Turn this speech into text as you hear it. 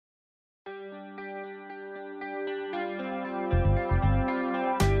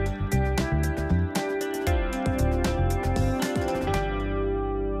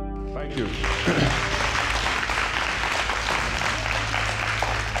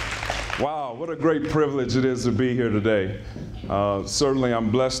Wow, what a great privilege it is to be here today. Certainly I'm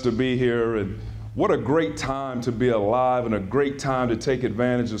blessed to be here, and what a great time to be alive and a great time to take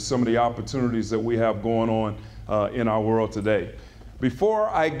advantage of some of the opportunities that we have going on in our world today. Before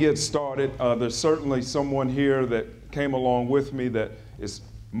I get started, there's certainly someone here that came along with me that is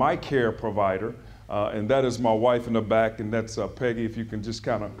my care provider, and that is my wife in the back, and that's Peggy, if you can just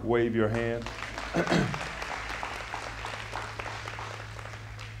kind of wave your hand.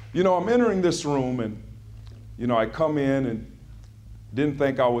 You know, I'm entering this room and, you know, I come in and didn't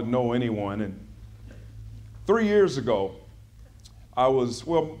think I would know anyone. And 3 years ago,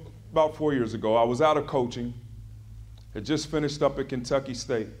 about 4 years ago, I was out of coaching, had just finished up at Kentucky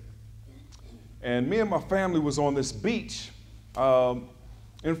State. And me and my family was on this beach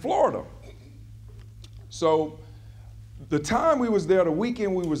in Florida. So the time we was there, the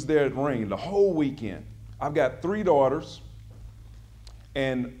weekend we was there, it rained the whole weekend. I've got 3 daughters.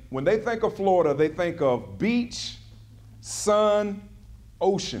 And when they think of Florida, they think of beach, sun,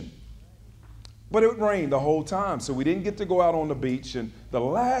 ocean. But it rained the whole time, so we didn't get to go out on the beach. And the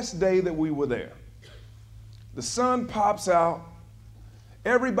last day that we were there, the sun pops out.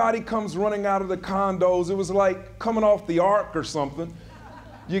 Everybody comes running out of the condos. It was like coming off the ark or something.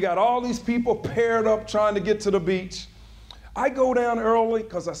 You got all these people paired up trying to get to the beach. I go down early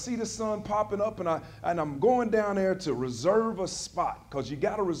because I see the sun popping up, and I'm going down there to reserve a spot, because you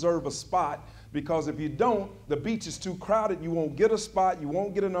got to reserve a spot, because if you don't, the beach is too crowded. You won't get a spot, you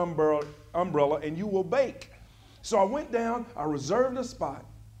won't get an umbrella, and you will bake. So I went down, I reserved a spot,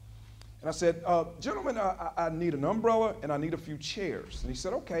 and I said, gentlemen, I need an umbrella and I need a few chairs. And he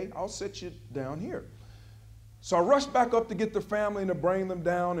said, okay, I'll sit you down here. So I rushed back up to get the family and to bring them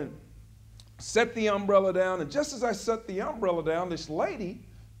down, and set the umbrella down, and just as I set the umbrella down, this lady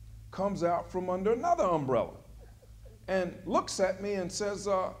comes out from under another umbrella and looks at me and says,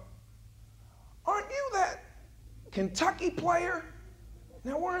 aren't you that Kentucky player?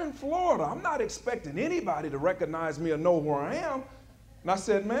 Now, we're in Florida. I'm not expecting anybody to recognize me or know where I am. And I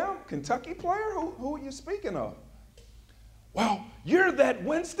said, ma'am, Kentucky player? Who are you speaking of? Well, you're that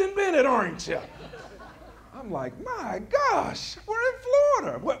Winston Bennett, aren't you? I'm like, my gosh, we're in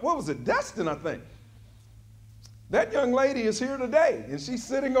Florida. What was it, Destin, I think. That young lady is here today, and she's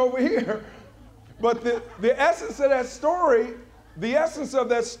sitting over here. But the essence of that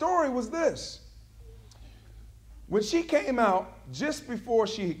story was this. When she came out, just before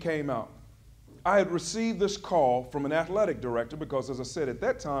she came out, I had received this call from an athletic director, because, as I said, at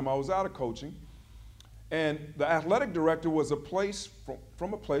that time I was out of coaching. And the athletic director was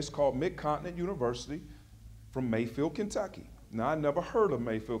from a place called Mid-Continent University, from Mayfield, Kentucky. Now, I never heard of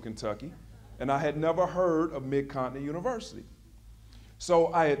Mayfield, Kentucky, and I had never heard of Mid-Continent University.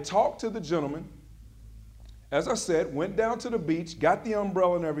 So I had talked to the gentleman, as I said, went down to the beach, got the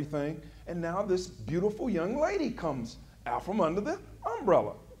umbrella and everything, and now this beautiful young lady comes out from under the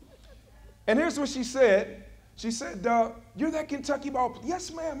umbrella. And here's what she said. She said, you're that Kentucky ball player?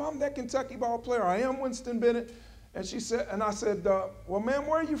 Yes, ma'am, I'm that Kentucky ball player. I am Winston Bennett. And she said, and I said, well, ma'am,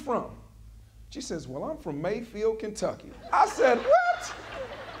 where are you from? She says, well, I'm from Mayfield, Kentucky. I said, what?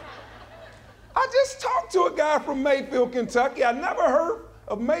 I just talked to a guy from Mayfield, Kentucky. I never heard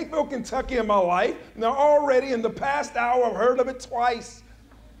of Mayfield, Kentucky in my life. Now, already in the past hour, I've heard of it twice.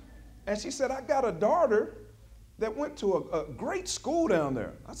 And she said, I got a daughter that went to a great school down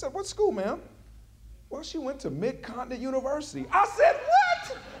there. I said, what school, ma'am? Well, she went to Mid-Continent University. I said,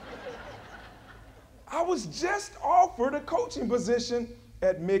 what? I was just offered a coaching position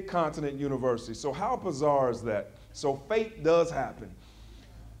at Mid-Continent University. So how bizarre is that? So fate does happen.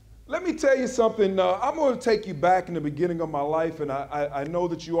 Let me tell you something. I'm going to take you back in the beginning of my life, and I know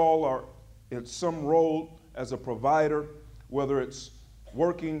that you all are in some role as a provider, whether it's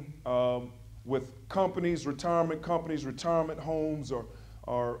working with retirement homes,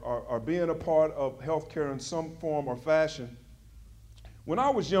 or being a part of healthcare in some form or fashion. When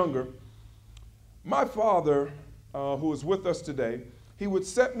I was younger, my father, who is with us today, he would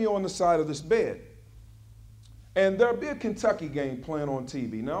set me on the side of this bed. And there'd be a Kentucky game playing on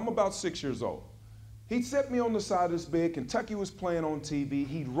TV. Now, I'm about 6 years old. He'd set me on the side of this bed. Kentucky was playing on TV.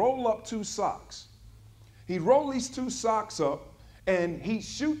 He'd roll up 2 socks. He'd roll these 2 socks up, and he'd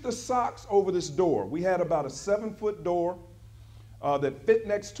shoot the socks over this door. We had about a 7-foot door that fit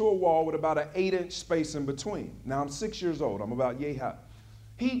next to a wall with about an 8-inch space in between. Now, I'm 6 years old. I'm about yay high.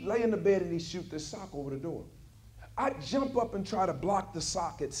 He'd lay in the bed, and he'd shoot this sock over the door. I'd jump up and try to block the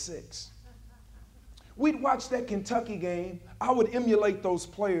sock at 6. We'd watch that Kentucky game. I would emulate those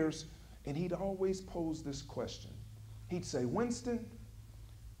players, and he'd always pose this question. He'd say, Winston,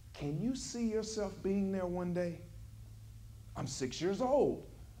 can you see yourself being there one day? I'm 6 years old.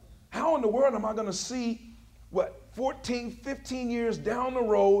 How in the world am I going to see, 14, 15 years down the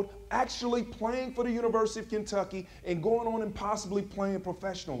road, actually playing for the University of Kentucky and going on and possibly playing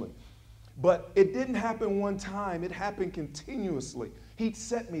professionally? But it didn't happen one time. It happened continuously. He'd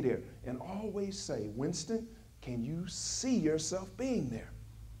set me there and always say, Winston, can you see yourself being there?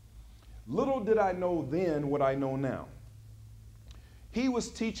 Little did I know then what I know now. He was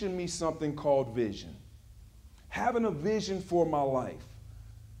teaching me something called vision. Having a vision for my life.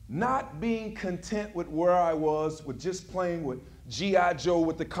 Not being content with where I was with just playing with G.I. Joe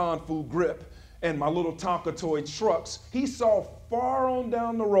with the Kung Fu grip and my little Tonka toy trucks. He saw far on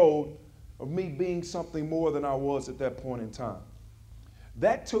down the road of me being something more than I was at that point in time.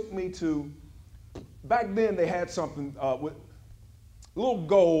 That took me to, back then they had something with a little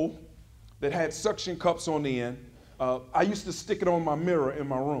gold that had suction cups on the end. I used to stick it on my mirror in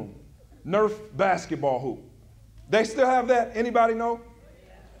my room. Nerf basketball hoop. They still have that? Anybody know?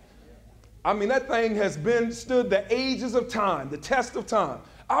 I mean, that thing has stood the ages of time, the test of time.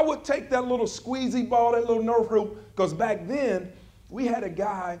 I would take that little squeezy ball, that little Nerf hoop, because back then we had a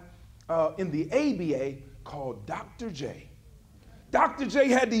guy in the ABA called Dr. J. Dr. J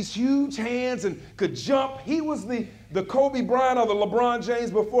had these huge hands and could jump. He was the Kobe Bryant or the LeBron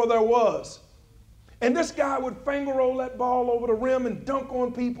James before there was. And this guy would finger roll that ball over the rim and dunk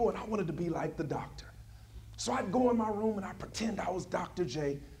on people, and I wanted to be like the doctor. So I'd go in my room and I'd pretend I was Dr.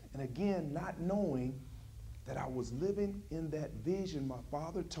 J, and again, not knowing that I was living in that vision my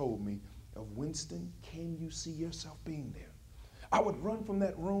father told me of, Winston, can you see yourself being there? I would run from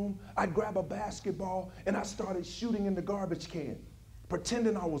that room, I'd grab a basketball, and I started shooting in the garbage can,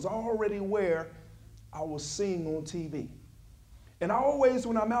 pretending I was already where I was seeing on TV. And I always,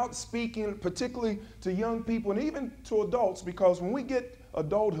 when I'm out speaking, particularly to young people and even to adults, because when we get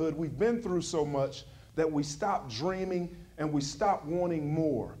adulthood, we've been through so much that we stop dreaming and we stop wanting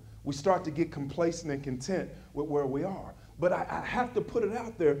more. We start to get complacent and content with where we are. But I have to put it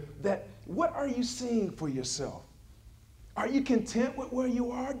out there that what are you seeing for yourself? Are you content with where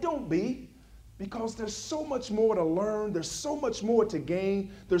you are? Don't be, because there's so much more to learn. There's so much more to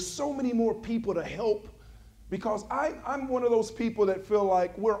gain. There's so many more people to help, because I'm one of those people that feel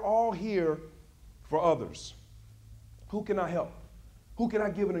like we're all here for others. Who can I help? Who can I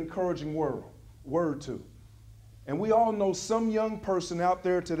give an encouraging word to? And we all know some young person out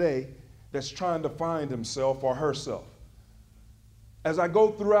there today that's trying to find himself or herself. As I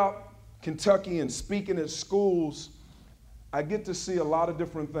go throughout Kentucky and speaking at schools, I get to see a lot of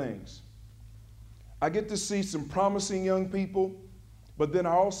different things. I get to see some promising young people, but then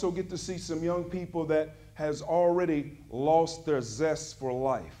I also get to see some young people that has already lost their zest for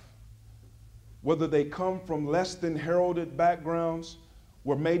life. Whether they come from less than heralded backgrounds,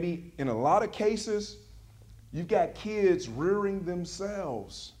 where maybe in a lot of cases, you've got kids rearing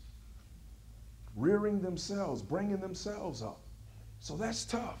themselves, bringing themselves up. So that's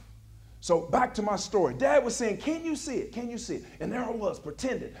tough. So back to my story. Dad was saying, can you see it? Can you see it? And there I was,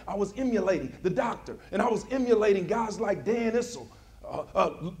 pretending. I was emulating the doctor, and I was emulating guys like Dan Issel,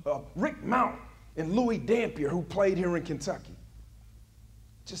 Rick Mount, and Louis Dampier, who played here in Kentucky.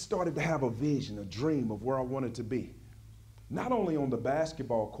 Just started to have a vision, a dream of where I wanted to be. Not only on the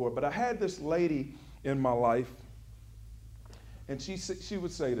basketball court, but I had this lady in my life, and she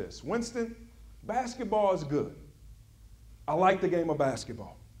would say this, Winston, basketball is good. I like the game of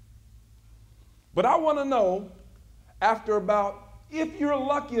basketball. But I want to know, if you're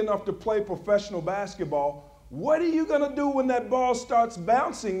lucky enough to play professional basketball, what are you going to do when that ball starts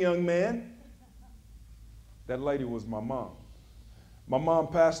bouncing, young man? That lady was my mom. My mom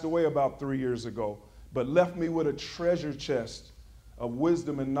passed away about 3 years ago, but left me with a treasure chest of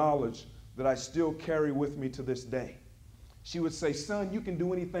wisdom and knowledge that I still carry with me to this day. She would say, son, you can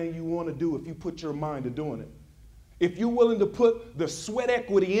do anything you want to do if you put your mind to doing it. If you're willing to put the sweat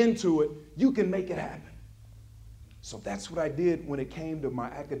equity into it, you can make it happen. So that's what I did when it came to my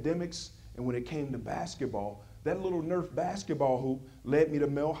academics and when it came to basketball. That little Nerf basketball hoop led me to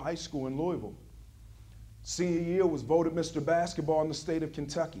Mel High School in Louisville. Senior year was voted Mr. Basketball in the state of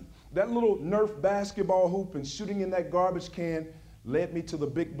Kentucky. That little Nerf basketball hoop and shooting in that garbage can led me to the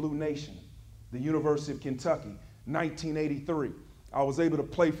Big Blue Nation, the University of Kentucky, 1983. I was able to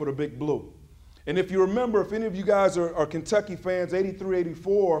play for the Big Blue. And if you remember, if any of you guys are Kentucky fans, 83,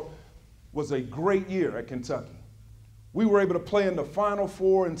 84 was a great year at Kentucky. We were able to play in the Final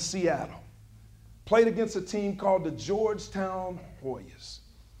Four in Seattle. Played against a team called the Georgetown Hoyas.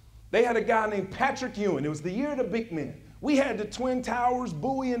 They had a guy named Patrick Ewing. It was the year of the big men. We had the Twin Towers,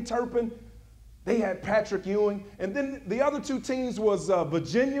 Bowie and Turpin. They had Patrick Ewing. And then the other two teams was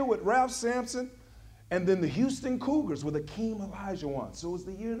Virginia with Ralph Sampson And then the Houston Cougars with Akeem Olajuwon. So it was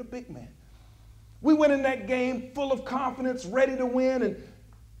the year of the big man. We went in that game full of confidence, ready to win, and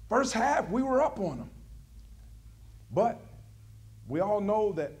first half, we were up on them. But we all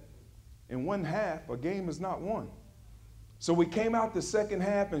know that in one half, a game is not won. So we came out the second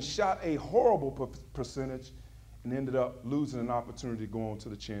half and shot a horrible percentage and ended up losing an opportunity to go on to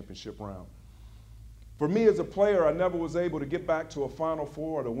the championship round. For me as a player, I never was able to get back to a Final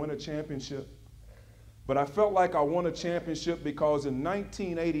Four or to win a championship. But I felt like I won a championship because in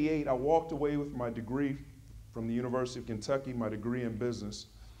 1988, I walked away with my degree from the University of Kentucky, my degree in business.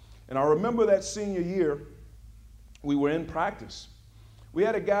 And I remember that senior year, we were in practice. We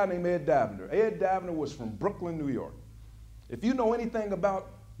had a guy named Ed Davender. Ed Davender was from Brooklyn, New York. If you know anything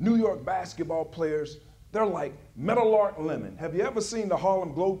about New York basketball players, they're like Meadowlark Lemon. Have you ever seen the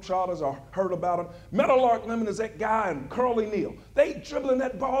Harlem Globetrotters or heard about them? Meadowlark Lemon is that guy and Curly Neal. They dribbling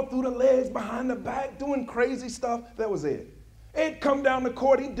that ball through the legs, behind the back, doing crazy stuff. That was Ed. Ed come down the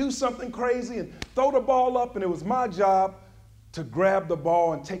court, he'd do something crazy and throw the ball up, and it was my job to grab the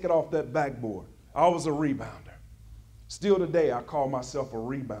ball and take it off that backboard. I was a rebounder. Still today, I call myself a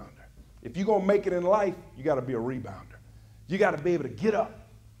rebounder. If you're gonna make it in life, you gotta be a rebounder. You gotta be able to get up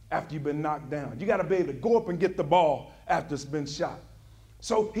after you've been knocked down. You gotta be able to go up and get the ball after it's been shot.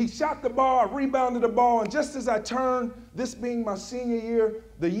 So he shot the ball, I rebounded the ball, and just as I turned, this being my senior year,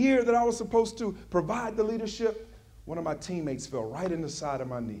 the year that I was supposed to provide the leadership, one of my teammates fell right in the side of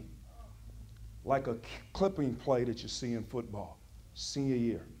my knee. Like a clipping play that you see in football, senior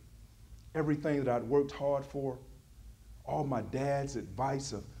year. Everything that I'd worked hard for, all my dad's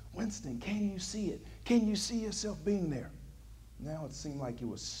advice of, Winston, can you see it? Can you see yourself being there? Now it seemed like it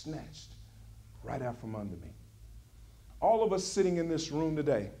was snatched right out from under me. All of us sitting in this room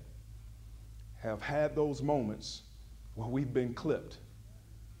today have had those moments where we've been clipped,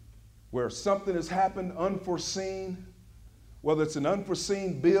 where something has happened unforeseen, whether it's an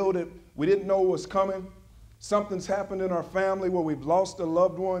unforeseen bill that we didn't know was coming, something's happened in our family where we've lost a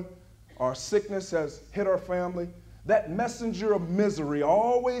loved one, or sickness has hit our family. That messenger of misery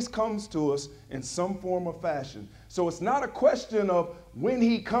always comes to us in some form or fashion. So it's not a question of when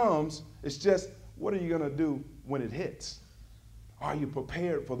he comes, it's just what are you going to do when it hits? Are you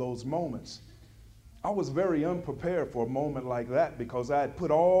prepared for those moments? I was very unprepared for a moment like that because I had put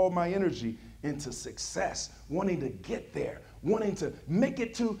all my energy into success, wanting to get there, wanting to make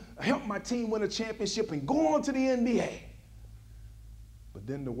it to help my team win a championship and go on to the NBA. But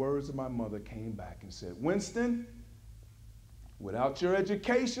then the words of my mother came back and said, Winston, without your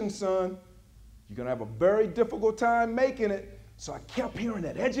education, son, you're going to have a very difficult time making it. So I kept hearing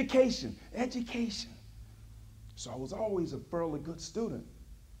that, education, education. So I was always a fairly good student.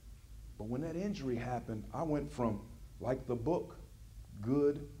 But when that injury happened, I went from, like the book,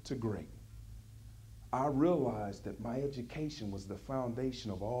 good to great. I realized that my education was the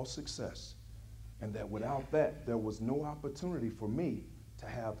foundation of all success, and that without that, there was no opportunity for me to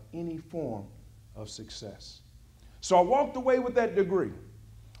have any form of success. So I walked away with that degree.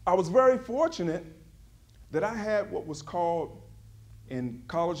 I was very fortunate that I had what was called in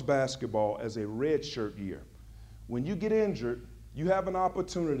college basketball as a red shirt year. When you get injured, you have an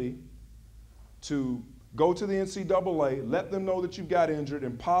opportunity to go to the NCAA, let them know that you got injured,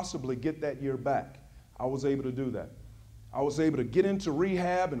 and possibly get that year back. I was able to do that. I was able to get into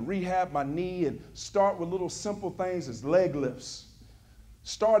rehab and rehab my knee and start with little simple things as leg lifts.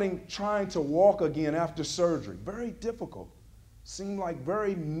 Trying to walk again after surgery. Very difficult. Seemed like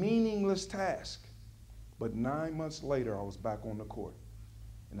very meaningless task. But 9 months later, I was back on the court.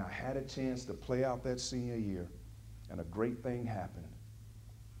 And I had a chance to play out that senior year. And a great thing happened.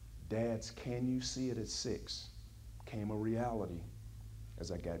 Dad's "Can You See It at 6" became a reality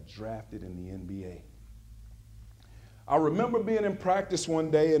as I got drafted in the NBA. I remember being in practice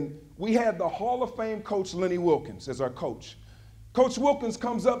one day, and we had the Hall of Fame coach Lenny Wilkins as our coach. Coach Wilkins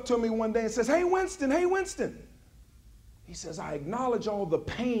comes up to me one day and says, hey, Winston. He says, I acknowledge all the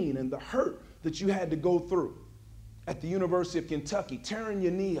pain and the hurt that you had to go through at the University of Kentucky, tearing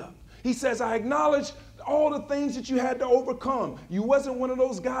your knee up. He says, I acknowledge all the things that you had to overcome. You wasn't one of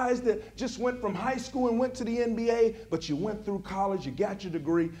those guys that just went from high school and went to the NBA, but you went through college, you got your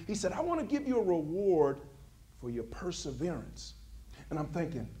degree. He said, I want to give you a reward for your perseverance. And I'm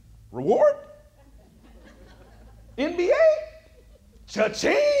thinking, reward? NBA?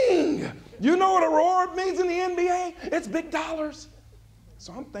 Cha-ching! You know what a reward means in the NBA? It's big dollars.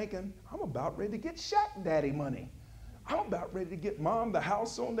 So I'm thinking, I'm about ready to get Shaq Daddy money. I'm about ready to get Mom the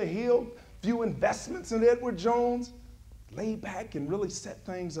house on the hill, few investments in Edward Jones, lay back and really set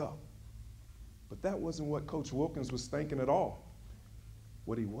things up. But that wasn't what Coach Wilkins was thinking at all.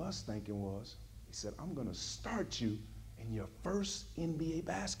 What he was thinking was, He said, I'm going to start you in your first NBA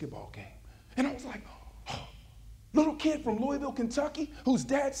basketball game. And I was like, oh, little kid from Louisville, Kentucky, whose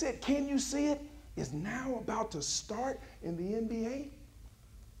dad said, can you see it, is now about to start in the NBA?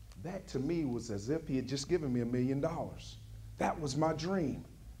 That to me was as if he had just given me $1 million. That was my dream.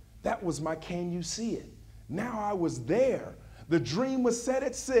 That was my can you see it? Now I was there. The dream was set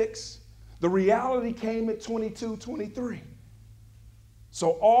at 6. The reality came at 22, 23.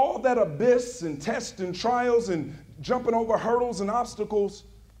 So all that abyss and tests and trials and jumping over hurdles and obstacles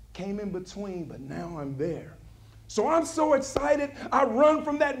came in between, but now I'm there. So I'm so excited. I run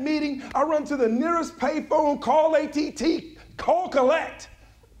from that meeting. I run to the nearest payphone, call ATT, call collect.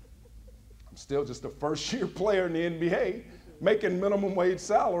 I'm still just a first-year player in the NBA, making minimum wage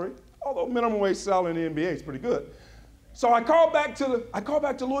salary, although minimum wage salary in the NBA is pretty good. So I call back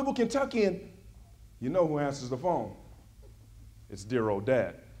to Louisville, Kentucky, and you know who answers the phone? It's dear old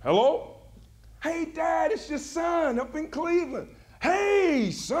dad. Hello? Hey, Dad, it's your son up in Cleveland. Hey,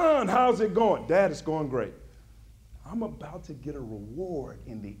 son, how's it going? Dad, it's going great. I'm about to get a reward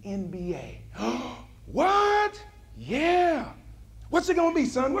in the NBA. What? Yeah. What's it going to be,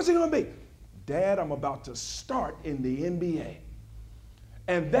 son? What's it going to be? Dad, I'm about to start in the NBA.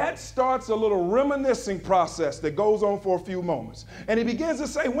 And that starts a little reminiscing process that goes on for a few moments. And he begins to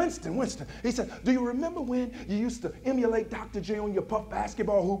say, Winston, he said, do you remember when you used to emulate Dr. J on your puff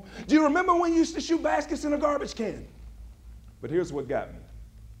basketball hoop? Do you remember when you used to shoot baskets in a garbage can? But here's what got me.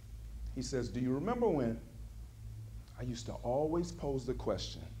 He says, do you remember when I used to always pose the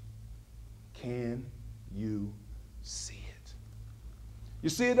question, can you see it? You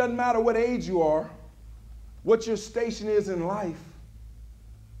see, it doesn't matter what age you are, what your station is in life.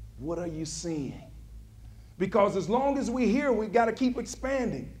 What are you seeing? Because as long as we're here, we got to keep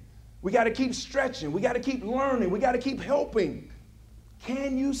expanding. We got to keep stretching. We got to keep learning. We got to keep helping.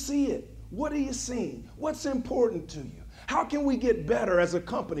 Can you see it? What are you seeing? What's important to you? How can we get better as a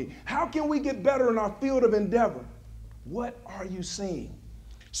company? How can we get better in our field of endeavor? What are you seeing?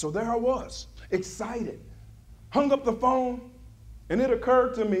 So there I was, excited. Hung up the phone, and it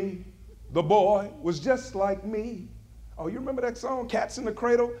occurred to me, the boy was just like me. Oh, you remember that song, Cats in the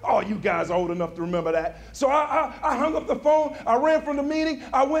Cradle? Oh, you guys are old enough to remember that. So I hung up the phone, I ran from the meeting,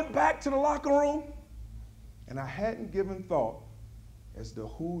 I went back to the locker room, and I hadn't given thought as to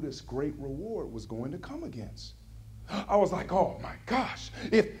who this great reward was going to come against. I was like, oh my gosh,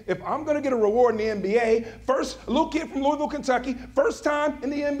 if I'm gonna get a reward in the NBA, first, a little kid from Louisville, Kentucky, first time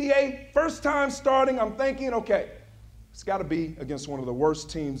in the NBA, first time starting, I'm thinking, okay, it's gotta be against one of the worst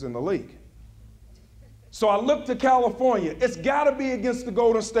teams in the league. So I looked to California. It's got to be against the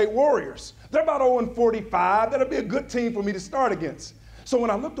Golden State Warriors. They're about 0-45. That'll be a good team for me to start against. So when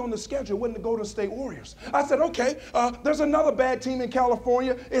I looked on the schedule, it wasn't the Golden State Warriors. I said, okay, there's another bad team in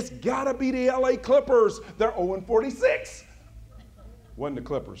California. It's got to be the LA Clippers. They're 0-46. Wasn't the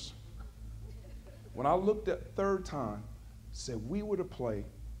Clippers. When I looked at third time, said we were to play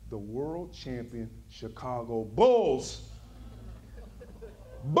the world champion Chicago Bulls.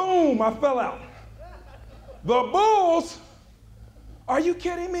 Boom, I fell out. The Bulls? Are you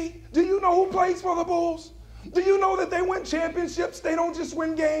kidding me? Do you know who plays for the Bulls? Do you know that they win championships? They don't just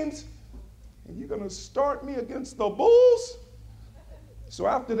win games. And you're going to start me against the Bulls? So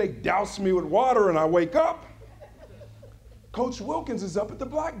after they douse me with water and I wake up, Coach Wilkins is up at the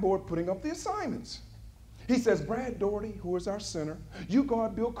blackboard putting up the assignments. He says, Brad Doherty, who is our center, you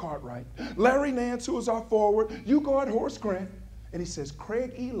guard Bill Cartwright. Larry Nance, who is our forward, you guard Horace Grant. And he says,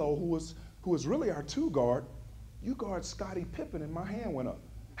 Craig Elo, who is really our two guard, you guard Scottie Pippen, and my hand went up.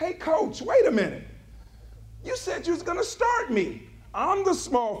 Hey, coach, wait a minute. You said you was going to start me. I'm the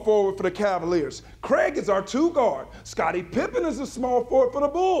small forward for the Cavaliers. Craig is our two guard. Scottie Pippen is the small forward for the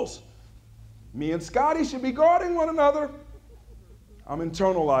Bulls. Me and Scottie should be guarding one another. I'm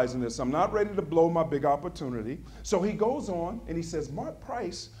internalizing this. I'm not ready to blow my big opportunity. So he goes on, and he says, Mark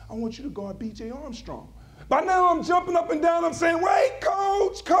Price, I want you to guard B.J. Armstrong. By now, I'm jumping up and down. I'm saying, wait,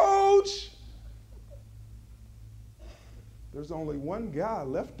 coach. There's only one guy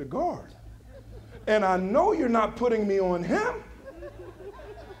left to guard. And I know you're not putting me on him.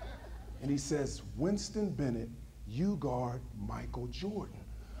 And he says, Winston Bennett, you guard Michael Jordan.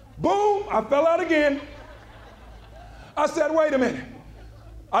 Boom, I fell out again. I said, wait a minute.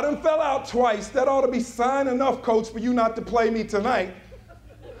 I done fell out twice. That ought to be sign enough, coach, for you not to play me tonight.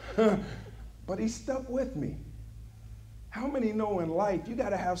 But he stuck with me. How many know in life you got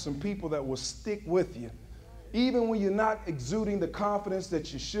to have some people that will stick with you, even when you're not exuding the confidence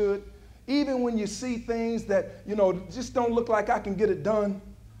that you should, even when you see things that, just don't look like I can get it done.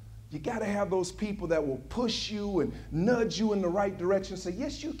 You got to have those people that will push you and nudge you in the right direction and say,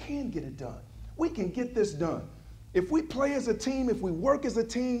 yes, you can get it done. we can get this done. If we play as a team, if we work as a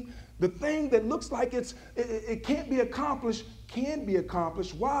team, the thing that looks like it can't be accomplished can be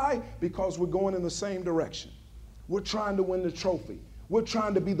accomplished. Why? Because we're going in the same direction. We're trying to win the trophy. We're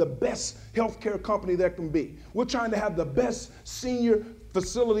trying to be the best healthcare company there can be. We're trying to have the best senior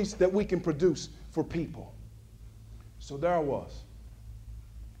facilities that we can produce for people. So there I was.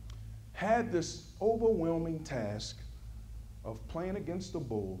 Had this overwhelming task of playing against the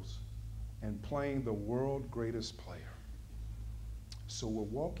Bulls and playing the world's greatest player. So we're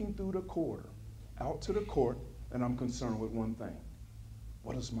walking through the quarter, out to the court, and I'm concerned with one thing.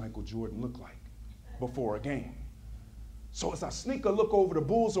 What does Michael Jordan look like before a game? So as I sneak a look over, the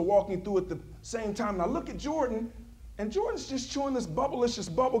Bulls are walking through at the same time, and I look at Jordan, and Jordan's just chewing this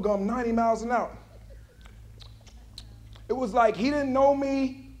bubblicious bubble gum 90 miles an hour. It was like he didn't know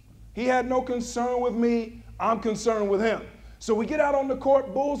me, he had no concern with me, I'm concerned with him. So we get out on the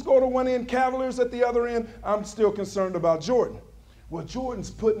court, Bulls go to one end, Cavaliers at the other end, I'm still concerned about Jordan. Well, Jordan's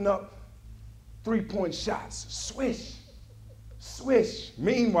putting up three-point shots, swish, swish.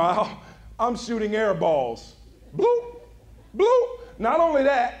 Meanwhile, I'm shooting air balls, bloop, bloop. Not only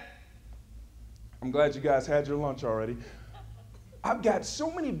that, I'm glad you guys had your lunch already. I've got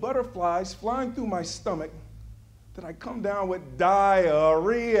so many butterflies flying through my stomach that I come down with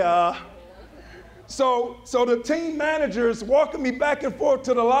diarrhea. So the team manager is walking me back and forth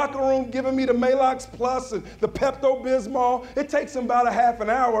to the locker room, giving me the Malox Plus and the Pepto-Bismol. It takes him about a half an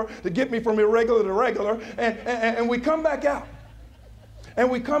hour to get me from irregular to regular, and we come back out.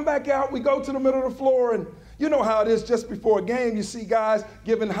 And we come back out, we go to the middle of the floor, and you know how it is just before a game, you see guys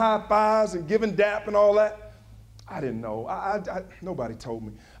giving high fives and giving dap and all that. I didn't know. Nobody told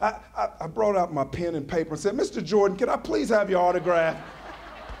me. I brought out my pen and paper and said, Mr. Jordan, can I please have your autograph?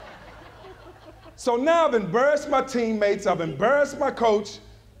 So now I've embarrassed my teammates, I've embarrassed my coach,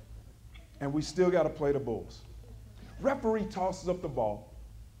 and we still got to play the Bulls. Referee tosses up the ball.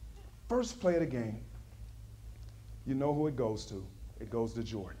 First play of the game. You know who it goes to. It goes to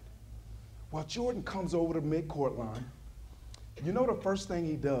Jordan. Well, Jordan comes over the midcourt line. You know the first thing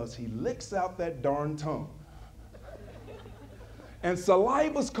he does? He licks out that darn tongue. And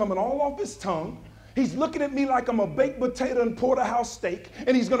saliva's coming all off his tongue. He's looking at me like I'm a baked potato and porterhouse steak,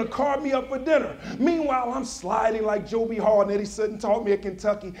 and he's going to carve me up for dinner. Meanwhile, I'm sliding like Joe B. Hall and Eddie Sutton taught me at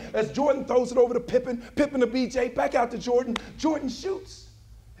Kentucky. As Jordan throws it over to Pippen, Pippen to BJ, back out to Jordan. Jordan shoots.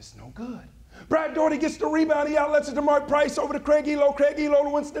 It's no good. Brad Daugherty gets the rebound. He outlets it to Mark Price over to Craig Elo to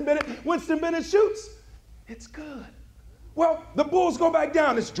Winston Bennett. Winston Bennett shoots. It's good. Well, the Bulls go back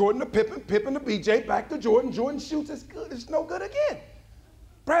down. It's Jordan to Pippen, Pippen to BJ, back to Jordan. Jordan shoots. It's good. It's no good again.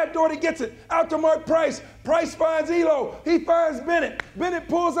 Brad Daugherty gets it out to Mark Price. Price finds Elo. He finds Bennett. Bennett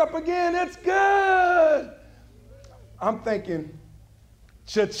pulls up again. It's good. I'm thinking,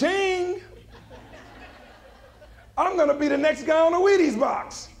 cha-ching. I'm going to be the next guy on the Wheaties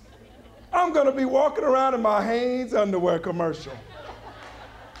box. I'm going to be walking around in my Hanes underwear commercial.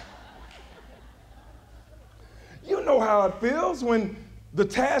 You know how it feels when the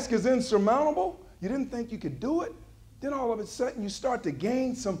task is insurmountable. You didn't think you could do it. Then all of a sudden you start to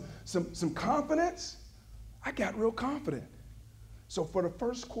gain some confidence. I got real confident. So for the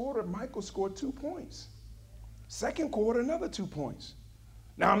first quarter, Michael scored 2 points. Second quarter, another 2 points.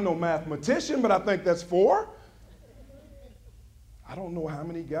 Now I'm no mathematician, but I think that's 4. I don't know how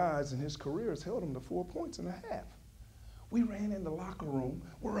many guys in his career has held him to 4 points and a half. We ran in the locker room.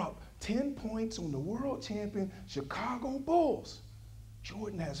 We're up 10 points on the world champion Chicago Bulls.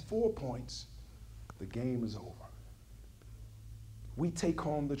 Jordan has 4 points. The game is over. We take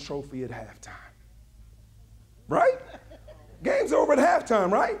home the trophy at halftime. Right? Game's over at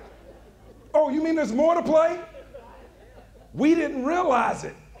halftime, right? Oh, you mean there's more to play? We didn't realize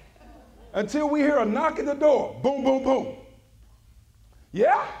it until we hear a knock at the door. Boom, boom, boom.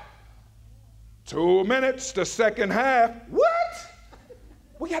 Yeah? 2 minutes to second half. What?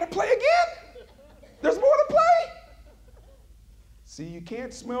 We got to play again? There's more to play? See, you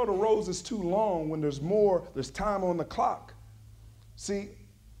can't smell the roses too long when there's time on the clock. See,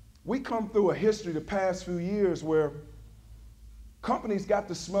 we come through a history the past few years where companies got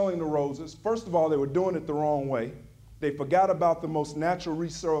to smelling the roses. First of all, they were doing it the wrong way. They forgot about the most natural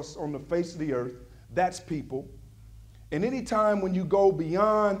resource on the face of the earth. That's people. And any time when you go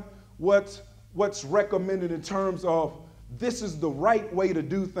beyond what's recommended in terms of this is the right way to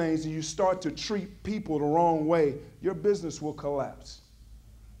do things and you start to treat people the wrong way, your business will collapse.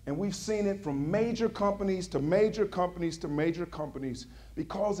 And we've seen it from major companies to major companies to major companies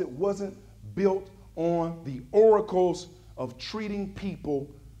because it wasn't built on the oracles of treating people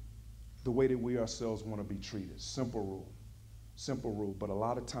the way that we ourselves want to be treated. Simple rule, but a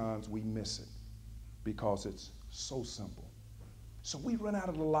lot of times we miss it. because it's so simple. So we run out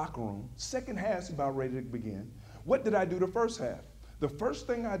of the locker room. Second half's about ready to begin. What did I do the first half? The first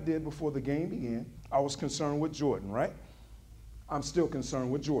thing I did before the game began, I was concerned with Jordan, right? I'm still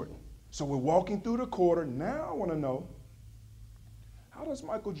concerned with Jordan. So we're walking through the quarter. Now I want to know, how does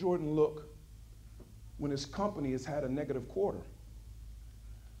Michael Jordan look when his company has had a negative quarter?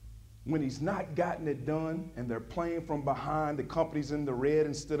 When he's not gotten it done and they're playing from behind, the company's in the red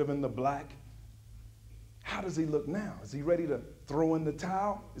instead of in the black. How does he look now? Is he ready to throw in the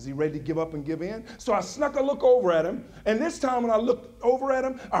towel? Is he ready to give up and give in? So I snuck a look over at him, and this time when I looked over at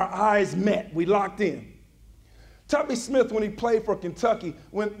him, our eyes met. We locked in. Tubby Smith, when he played for Kentucky,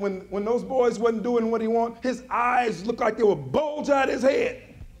 when those boys wasn't doing what he wanted, his eyes looked like they were bulge out his head.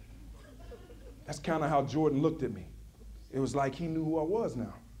 That's kind of how Jordan looked at me. It was like he knew who I was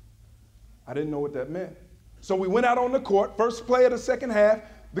now. I didn't know what that meant. So we went out on the court, first play of the second half.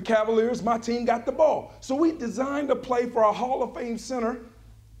 The Cavaliers, my team, got the ball. So we designed a play for our Hall of Fame center,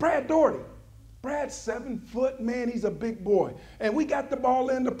 Brad Daugherty. Brad's 7 foot, man, he's a big boy. And we got the ball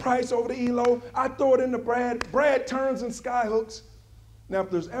in to Price over to Elo. I throw it into Brad. Brad turns and sky hooks. Now, if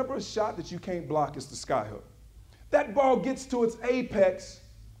there's ever a shot that you can't block, it's the sky hook. That ball gets to its apex,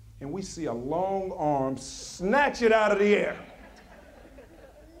 and we see a long arm snatch it out of the air.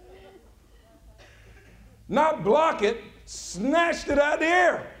 Not block it, snatched it out of the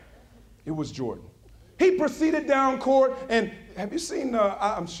air. It was Jordan. He proceeded down court, and have you seen,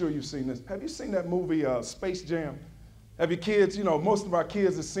 I'm sure you've seen this, have you seen that movie, Space Jam? Have your kids, you know, most of our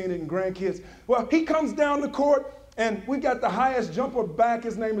kids have seen it and grandkids. Well, he comes down the court, and we got the highest jumper back.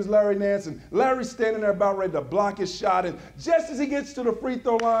 His name is Larry Nance, and Larry's standing there about ready to block his shot, and just as he gets to the free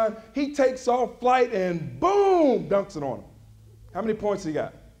throw line, he takes off flight and boom, dunks it on him. How many points he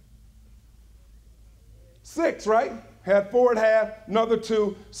got? 6, right? Had 4 at half, another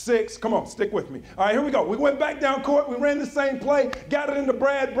 2, 6. Come on, stick with me. All right, here we go. We went back down court. We ran the same play, got it into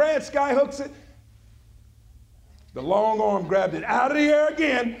Brad. Brad sky hooks it. The long arm grabbed it out of the air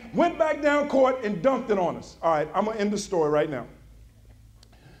again, went back down court, and dunked it on us. All right, I'm going to end the story right now.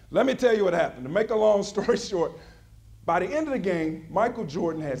 Let me tell you what happened. To make a long story short, by the end of the game, Michael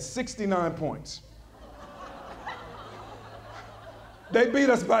Jordan had 69 points. They beat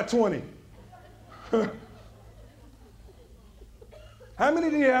us by 20. How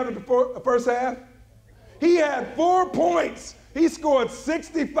many did he have in the first half? He had 4 points. He scored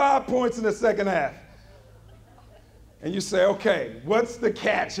 65 points in the second half. And you say, okay, what's the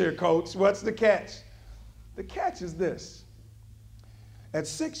catch here, coach? What's the catch? The catch is this. At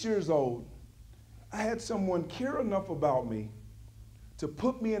 6 years old, I had someone care enough about me to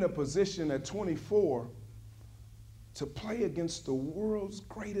put me in a position at 24 to play against the world's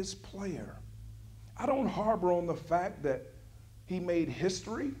greatest player. I don't harbor on the fact that he made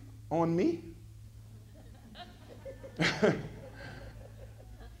history on me.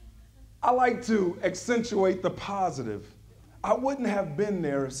 I like to accentuate the positive. I wouldn't have been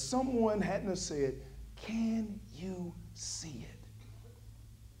there if someone hadn't have said, can you see it?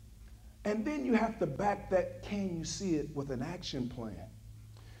 And then you have to back that can you see it with an action plan.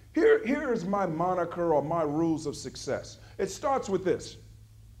 Here is my moniker or my rules of success. It starts with this.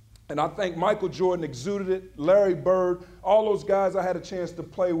 And I think Michael Jordan exuded it, Larry Bird, all those guys I had a chance to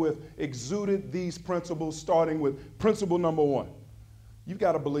play with exuded these principles, starting with principle number 1. You've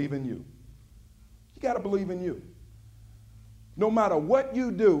got to believe in you. You got to believe in you. No matter what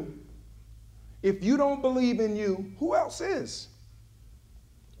you do, if you don't believe in you, who else is?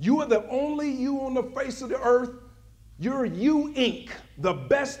 You are the only you on the face of the earth. You're you, Inc., the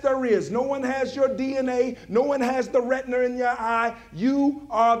best there is. No one has your DNA. No one has the retina in your eye. You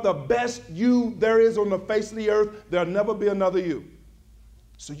are the best you there is on the face of the earth. There'll never be another you.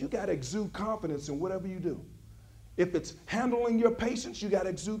 So you got to exude confidence in whatever you do. If it's handling your patients, you got to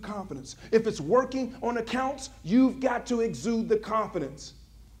exude confidence. If it's working on accounts, you've got to exude the confidence.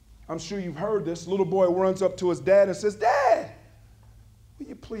 I'm sure you've heard this. Little boy runs up to his dad and says, Dad, will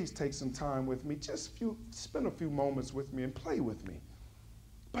you please take some time with me? Just spend a few moments with me and play with me.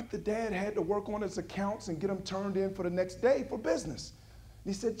 But the dad had to work on his accounts and get them turned in for the next day for business.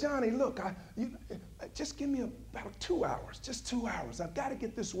 And he said, Johnny, look, just give me about 2 hours, just 2 hours. I've got to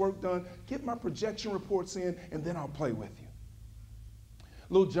get this work done, get my projection reports in, and then I'll play with you.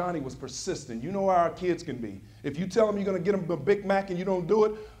 Little Johnny was persistent. You know how our kids can be. If you tell them you're going to get them a Big Mac and you don't do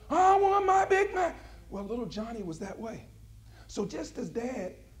it, I want my Big Mac. Well, little Johnny was that way. So just as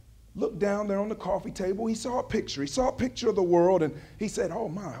Dad looked down there on the coffee table, he saw a picture. He saw a picture of the world, and he said, oh,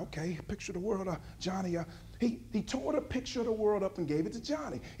 my, okay, picture of the world, Johnny. He tore the picture of the world up and gave it to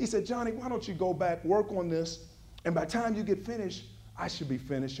Johnny. He said, Johnny, why don't you go back, work on this, and by the time you get finished, I should be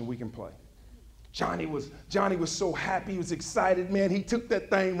finished and we can play. Johnny was so happy, he was excited, man. He took that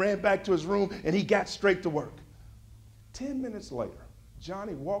thing, ran back to his room, and he got straight to work. 10 minutes later,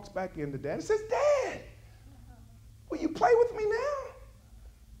 Johnny walks back into Dad and says, Dad, will you play with me now?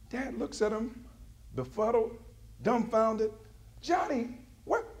 Dad looks at him, befuddled, dumbfounded. Johnny,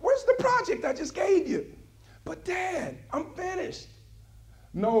 where's the project I just gave you? But Dad, I'm finished.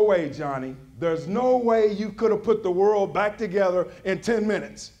 No way, Johnny. There's no way you could have put the world back together in 10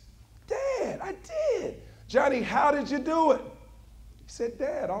 minutes. Dad, I did. Johnny, how did you do it? He said,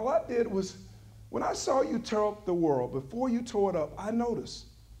 Dad, all I did was, when I saw you tear up the world, before you tore it up, I noticed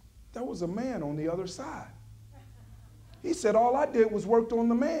there was a man on the other side. He said, all I did was worked on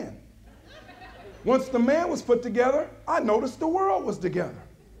the man. Once the man was put together, I noticed the world was together.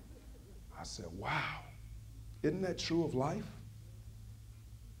 I said, wow, isn't that true of life?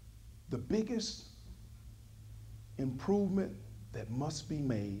 The biggest improvement that must be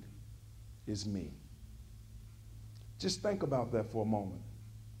made is me. Just think about that for a moment.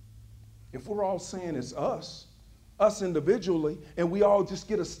 If we're all saying it's us individually, and we all just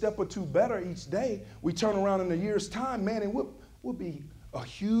get a step or two better each day, we turn around in a year's time, man, and we'll be a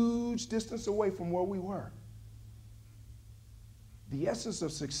huge distance away from where we were. The essence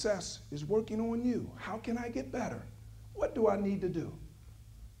of success is working on you. How can I get better? What do I need to do?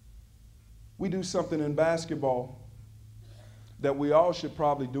 We do something in basketball that we all should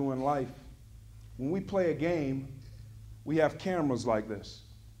probably do in life. When we play a game, we have cameras like this,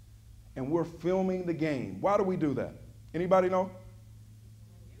 and we're filming the game. Why do we do that? Anybody know?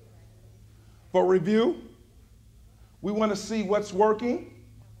 For review. We want to see what's working,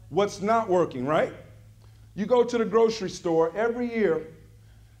 what's not working, right? You go to the grocery store every year,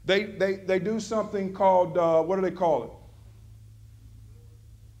 they do something called, what do they call it?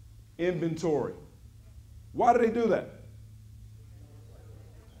 Inventory. Why do they do that?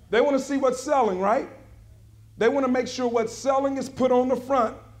 They want to see what's selling, right? They want to make sure what's selling is put on the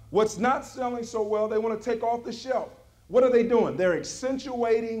front. What's not selling so well, they want to take off the shelf. What are they doing? They're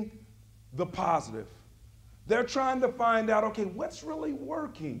accentuating the positive. They're trying to find out, okay, what's really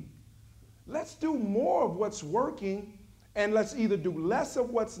working? Let's do more of what's working, and let's either do less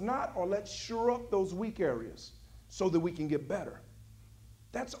of what's not, or let's shore up those weak areas so that we can get better.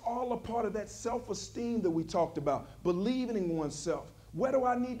 That's all a part of that self-esteem that we talked about, believing in oneself. Where do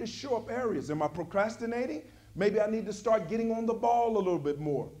I need to shore up areas? Am I procrastinating? Maybe I need to start getting on the ball a little bit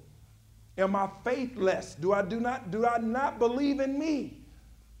more. Am I faithless? Do I not believe in me?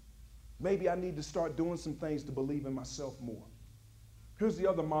 Maybe I need to start doing some things to believe in myself more. Here's the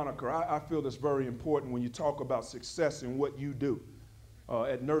other moniker I feel that's very important when you talk about success and what you do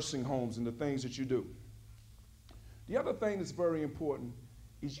at nursing homes and the things that you do. The other thing that's very important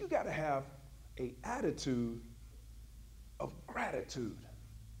is you got to have an attitude of gratitude.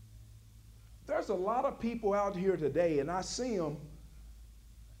 There's a lot of people out here today, and I see them,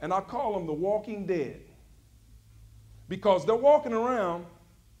 and I call them the walking dead, because they're walking around,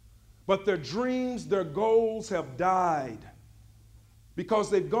 but their dreams, their goals have died.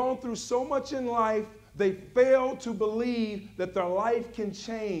 Because they've gone through so much in life, they fail to believe that their life can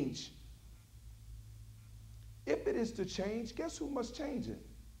change. If it is to change, guess who must change it?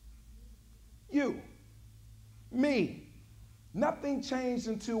 You, me. Nothing changed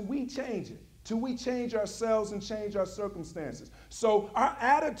until we change it, till we change ourselves and change our circumstances. So our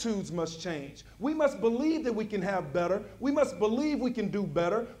attitudes must change. We must believe that we can have better. We must believe we can do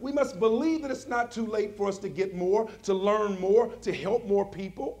better. We must believe that it's not too late for us to get more, to learn more, to help more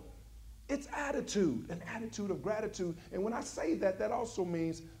people. It's attitude, an attitude of gratitude. And when I say that, that also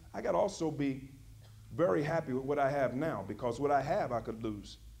means I got to also be very happy with what I have now, because what I have I could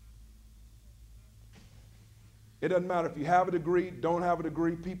lose. It doesn't matter if you have a degree, don't have a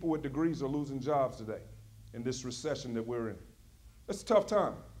degree. People with degrees are losing jobs today in this recession that we're in. It's a tough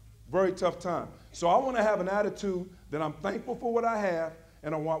time, very tough time. So I want to have an attitude that I'm thankful for what I have,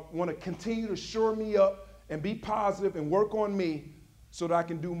 and I want to continue to shore me up and be positive and work on me so that I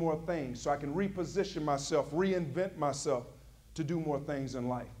can do more things, so I can reposition myself, reinvent myself to do more things in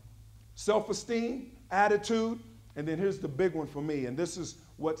life. Self-esteem, attitude, and then here's the big one for me, and this is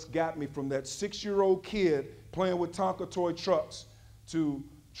what's got me from that 6-year-old kid playing with Tonka toy trucks to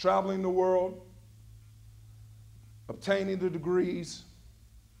traveling the world, obtaining the degrees,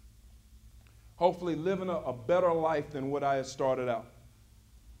 hopefully living a better life than what I had started out.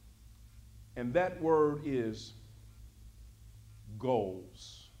 And that word is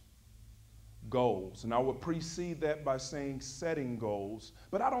goals. Goals. And I would precede that by saying setting goals.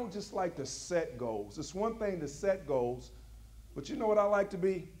 But I don't just like to set goals. It's one thing to set goals, but you know what I like to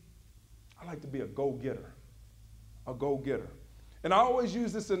be? I like to be a go-getter. A go-getter. And I always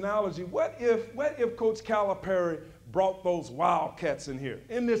use this analogy. What if Coach Calipari brought those Wildcats in here,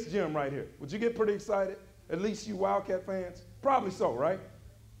 in this gym right here? Would you get pretty excited? At least you Wildcat fans? Probably so, right?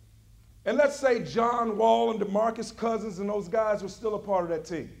 And let's say John Wall and DeMarcus Cousins and those guys were still a part of that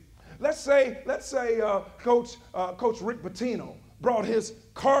team. Let's say Coach Rick Pitino brought his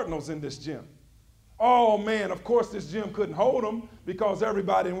Cardinals in this gym. Oh man, of course this gym couldn't hold them because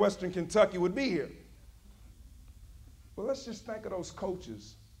everybody in Western Kentucky would be here. But let's just think of those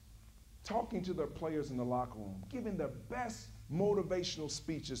coaches talking to their players in the locker room, giving their best motivational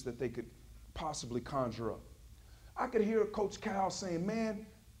speeches that they could possibly conjure up. I could hear Coach Cal saying, man,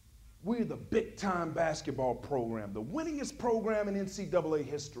 we're the big-time basketball program, the winningest program in NCAA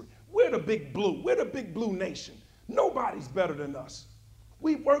history. We're the Big Blue. We're the Big Blue Nation. Nobody's better than us.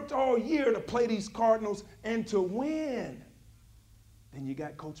 We worked all year to play these Cardinals and to win. Then you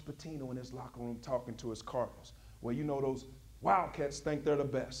got Coach Pitino in his locker room talking to his Cardinals. Well, you know those Wildcats think they're the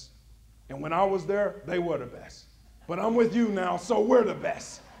best. And when I was there, they were the best. But I'm with you now, so we're the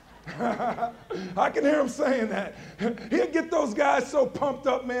best. I can hear him saying that. He'll get those guys so pumped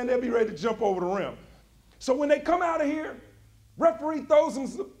up, man, they'll be ready to jump over the rim. So when they come out of here, referee throws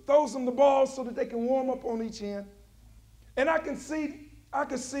them the ball so that they can warm up on each end. And I can see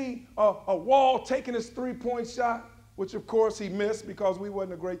a Wall taking his three-point shot, which of course he missed because we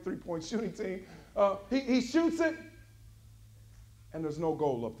wasn't a great three-point shooting team. He shoots it, and there's no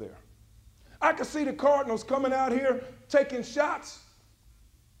goal up there. I could see the Cardinals coming out here taking shots,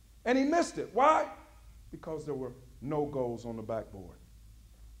 and he missed it. Why? Because there were no goals on the backboard.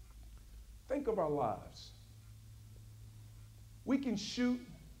 Think of our lives. We can shoot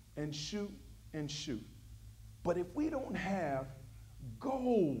and shoot and shoot, but if we don't have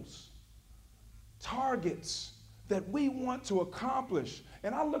goals, targets that we want to accomplish,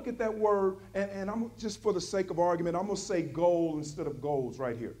 and I look at that word, and I'm just for the sake of argument, I'm going to say goal instead of goals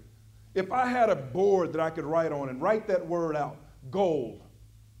right here. If I had a board that I could write on and write that word out, goal,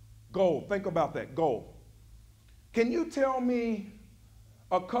 goal, think about that, goal. Can you tell me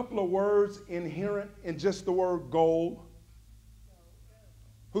a couple of words inherent in just the word goal?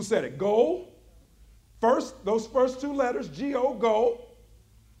 Who said it? Goal? First, those first two letters, G-O, goal.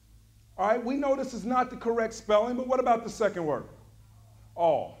 All right, we know this is not the correct spelling, but what about the second word?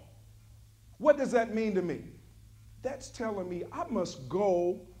 All. What does that mean to me? That's telling me I must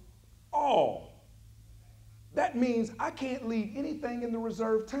go all. That means I can't leave anything in the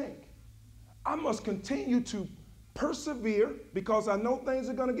reserve tank. I must continue to persevere because I know things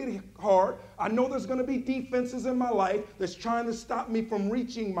are going to get hard. I know there's going to be defenses in my life that's trying to stop me from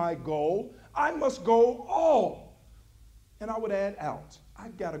reaching my goal. I must go all. And I would add out.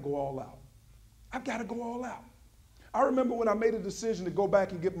 I've got to go all out. I've got to go all out. I remember when I made a decision to go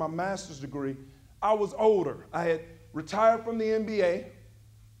back and get my master's degree, I was older. I had retired from the NBA.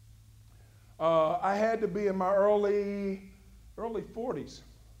 I had to be in my early 40s.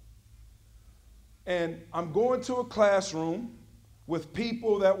 And I'm going to a classroom with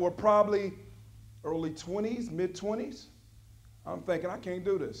people that were probably early 20s, mid-20s. I'm thinking, I can't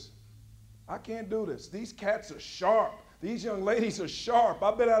do this. I can't do this. These cats are sharp. These young ladies are sharp.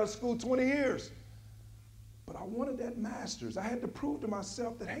 I've been out of school 20 years. But I wanted that master's. I had to prove to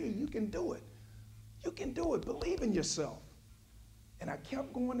myself that, hey, you can do it. You can do it. Believe in yourself. And I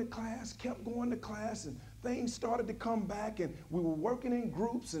kept going to class, and things started to come back, and we were working in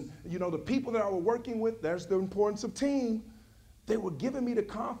groups, and you know, the people that I was working with, there's the importance of team. They were giving me the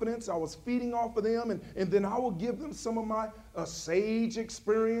confidence. I was feeding off of them, and then I would give them some of my sage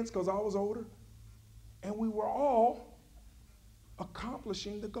experience because I was older. And we were all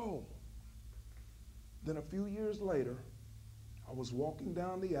accomplishing the goal. Then a few years later, I was walking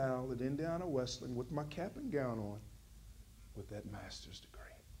down the aisle at Indiana Wesleyan with my cap and gown on with that master's degree.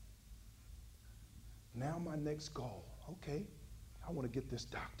 Now my next goal, okay, I want to get this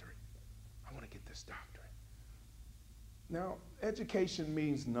doctorate. I want to get this doctorate. Now, education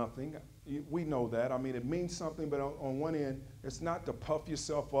means nothing. We know that. I mean, it means something, but on one end, it's not to puff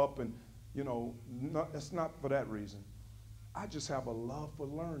yourself up and, you know, it's not for that reason. I just have a love for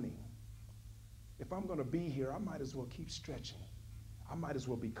learning. If I'm going to be here, I might as well keep stretching. I might as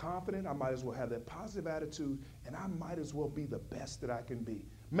well be confident. I might as well have that positive attitude, and I might as well be the best that I can be.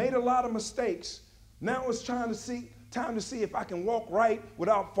 Made a lot of mistakes. Now it's time to see if I can walk right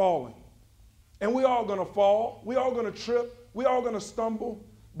without falling. And we're all going to fall. We're all going to trip. We're all going to stumble.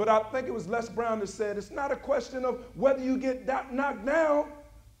 But I think it was Les Brown that said, it's not a question of whether you get knocked down,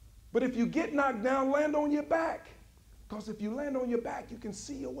 but if you get knocked down, land on your back. Because if you land on your back, you can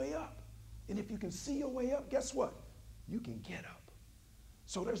see your way up. And if you can see your way up, guess what? You can get up.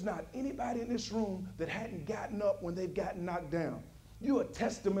 So there's not anybody in this room that hadn't gotten up when they've gotten knocked down. You're a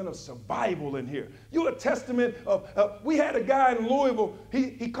testament of survival in here. You're a testament of, we had a guy in Louisville,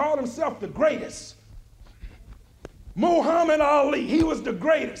 he called himself the greatest. Muhammad Ali, he was the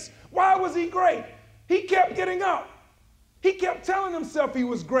greatest. Why was he great? He kept getting up. He kept telling himself he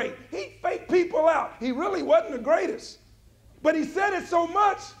was great. He faked people out. He really wasn't the greatest. But he said it so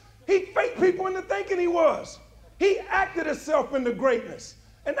much, he faked people into thinking he was. He acted himself into greatness.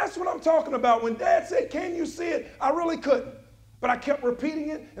 And that's what I'm talking about. When Dad said, can you see it? I really couldn't. But I kept repeating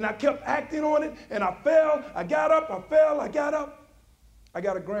it, and I kept acting on it, and I fell, I got up, I fell, I got up. I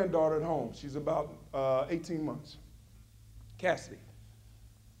got a granddaughter at home. She's about 18 months. Cassidy.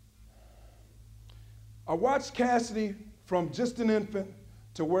 I watched Cassidy from just an infant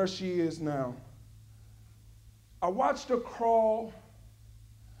to where she is now. I watched her crawl.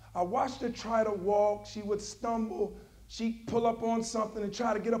 I watched her try to walk. She would stumble. She'd pull up on something and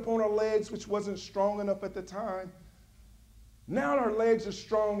try to get up on her legs, which wasn't strong enough at the time. Now her legs are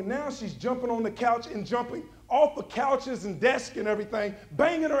strong. Now she's jumping on the couch and jumping off of couches and desks and everything,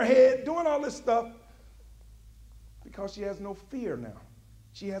 banging her head, doing all this stuff because she has no fear now.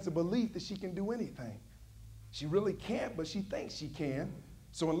 She has a belief that she can do anything. She really can't, but she thinks she can.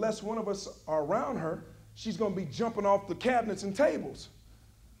 So unless one of us are around her, she's going to be jumping off the cabinets and tables.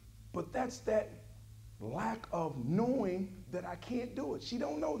 But that's that lack of knowing that I can't do it. She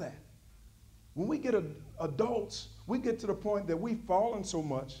don't know that. When we get adults, we get to the point that we've fallen so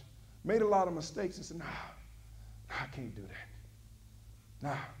much, made a lot of mistakes, and said, nah, I can't do that.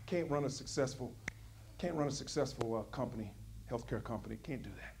 Nah, can't run a successful company, healthcare company. Can't do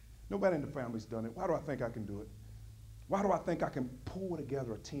that. Nobody in the family's done it. Why do I think I can do it? Why do I think I can pull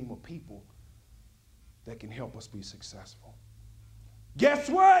together a team of people that can help us be successful? Guess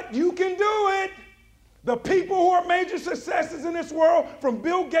what? You can do it. The people who are major successes in this world, from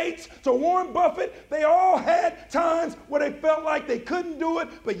Bill Gates to Warren Buffett, they all had times where they felt like they couldn't do it,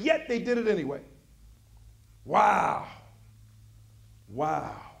 but yet they did it anyway. Wow.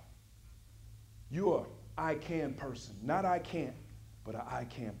 Wow. You're an I can person. Not I can't, but an I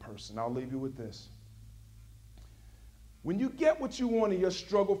can person. I'll leave you with this. When you get what you want in your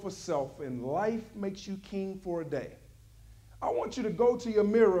struggle for self and life makes you king for a day, I want you to go to your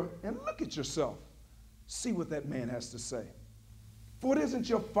mirror and look at yourself. See what that man has to say. For it isn't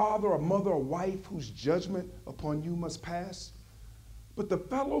your father or mother or wife whose judgment upon you must pass, but the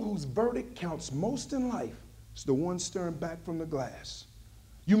fellow whose verdict counts most in life is the one staring back from the glass.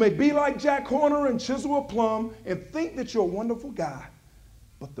 You may be like Jack Horner and chisel a plum and think that you're a wonderful guy,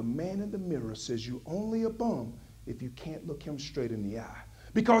 but the man in the mirror says you're only a bum if you can't look him straight in the eye.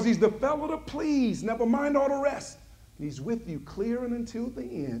 Because he's the fellow to please, never mind all the rest. And he's with you clear and until the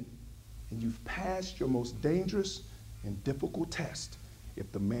end, and you've passed your most dangerous and difficult test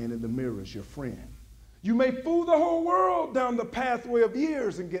if the man in the mirror is your friend. You may fool the whole world down the pathway of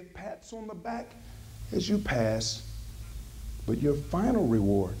years and get pats on the back as you pass, but your final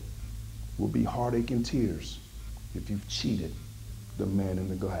reward will be heartache and tears if you've cheated the man in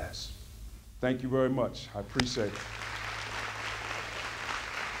the glass. Thank you very much. I appreciate it.